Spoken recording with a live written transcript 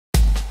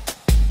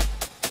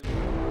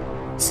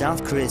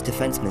South Korea's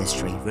defense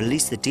ministry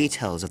released the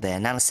details of their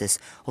analysis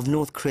of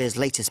North Korea's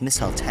latest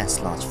missile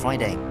test last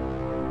Friday.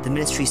 The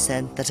ministry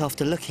said that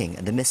after looking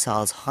at the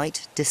missile's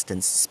height,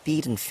 distance,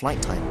 speed and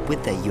flight time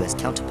with their US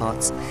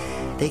counterparts,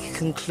 they could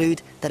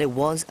conclude that it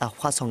was a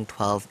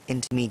Hwasong-12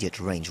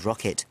 intermediate-range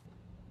rocket.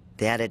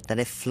 They added that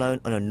if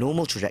flown on a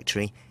normal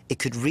trajectory, it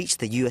could reach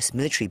the US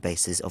military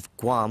bases of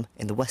Guam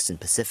in the Western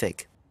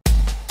Pacific.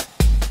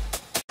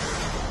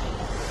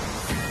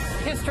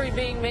 History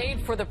being made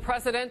for the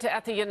president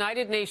at the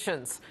United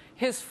Nations.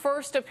 His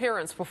first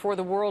appearance before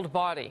the world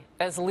body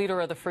as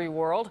leader of the free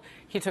world.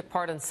 He took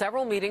part in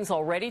several meetings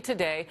already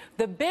today.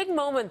 The big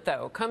moment,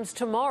 though, comes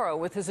tomorrow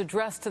with his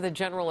address to the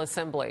General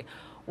Assembly,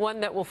 one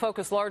that will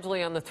focus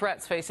largely on the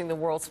threats facing the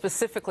world,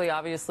 specifically,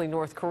 obviously,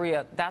 North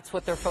Korea. That's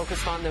what they're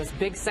focused on, those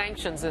big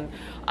sanctions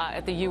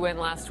at the UN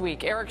last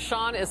week. Eric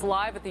Shawn is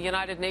live at the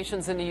United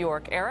Nations in New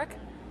York. Eric?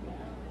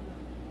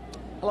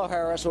 Hello,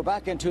 Harris. Well,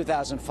 back in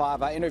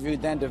 2005, I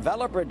interviewed then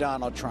developer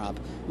Donald Trump,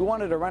 who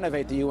wanted to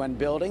renovate the UN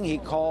building. He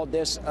called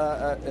this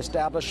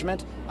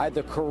establishment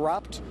either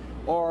corrupt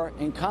or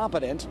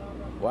incompetent.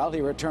 Well, he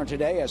returned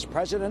today as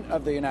president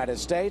of the United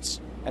States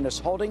and is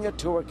holding it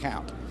to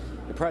account.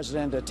 The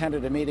president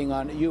attended a meeting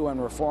on UN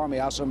reform. He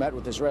also met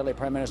with Israeli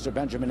Prime Minister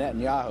Benjamin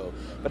Netanyahu.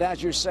 But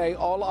as you say,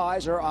 all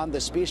eyes are on the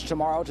speech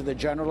tomorrow to the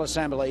General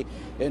Assembly,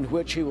 in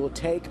which he will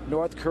take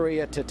North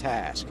Korea to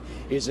task.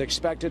 He's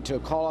expected to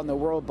call on the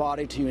world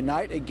body to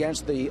unite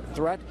against the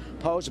threat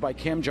posed by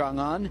Kim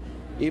Jong-un,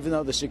 even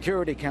though the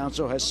Security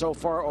Council has so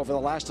far over the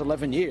last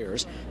 11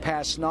 years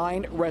passed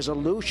 9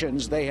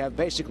 resolutions. They have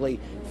basically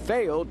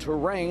failed to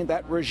rein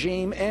that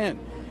regime in.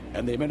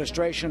 And the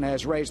administration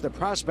has raised the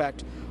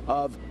prospect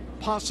of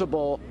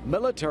possible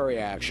military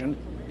action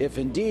if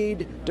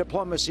indeed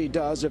diplomacy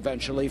does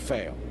eventually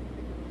fail.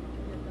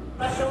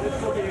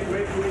 This will be a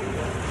great week.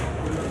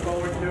 We look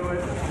forward to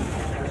it.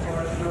 As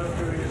far as North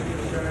Korea is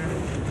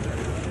concerned,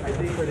 I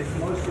think that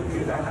most of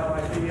you know how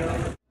I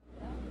feel.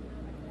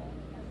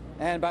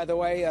 And by the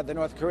way, the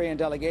North Korean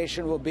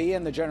delegation will be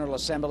in the General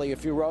Assembly a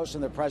few rows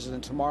from the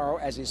president tomorrow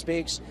as he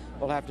speaks.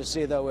 We'll have to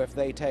see, though, if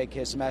they take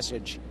his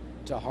message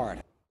to heart.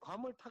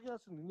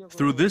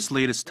 Through this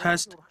latest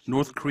test,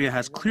 North Korea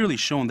has clearly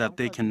shown that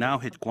they can now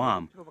hit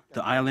Guam.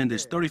 The island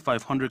is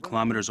 3,500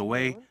 kilometers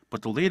away,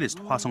 but the latest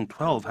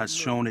Hwasong-12 has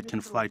shown it can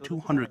fly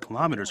 200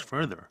 kilometers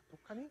further.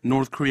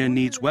 North Korea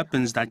needs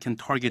weapons that can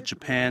target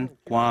Japan,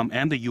 Guam,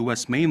 and the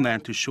U.S.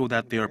 mainland to show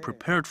that they are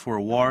prepared for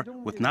a war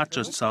with not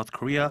just South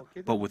Korea,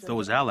 but with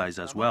those allies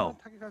as well.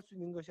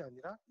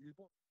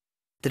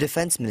 The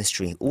Defense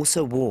Ministry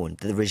also warned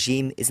that the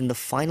regime is in the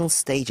final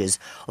stages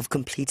of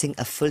completing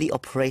a fully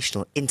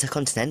operational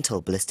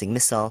intercontinental ballistic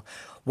missile,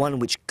 one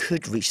which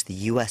could reach the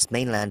US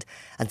mainland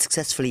and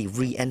successfully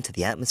re-enter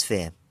the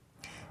atmosphere.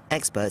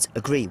 Experts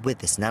agree with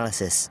this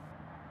analysis.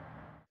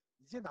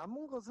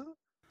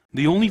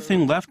 The only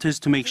thing left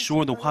is to make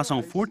sure the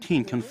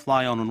Hwasong-14 can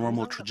fly on a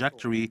normal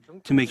trajectory,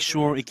 to make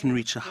sure it can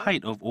reach a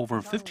height of over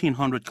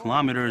 1,500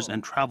 kilometers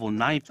and travel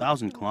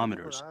 9,000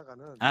 kilometers.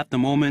 At the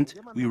moment,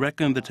 we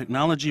reckon the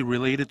technology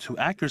related to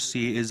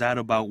accuracy is at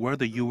about where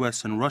the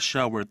US and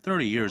Russia were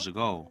 30 years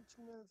ago.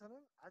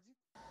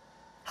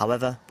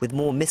 However, with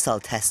more missile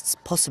tests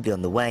possibly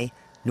on the way,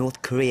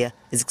 North Korea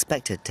is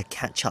expected to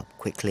catch up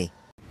quickly.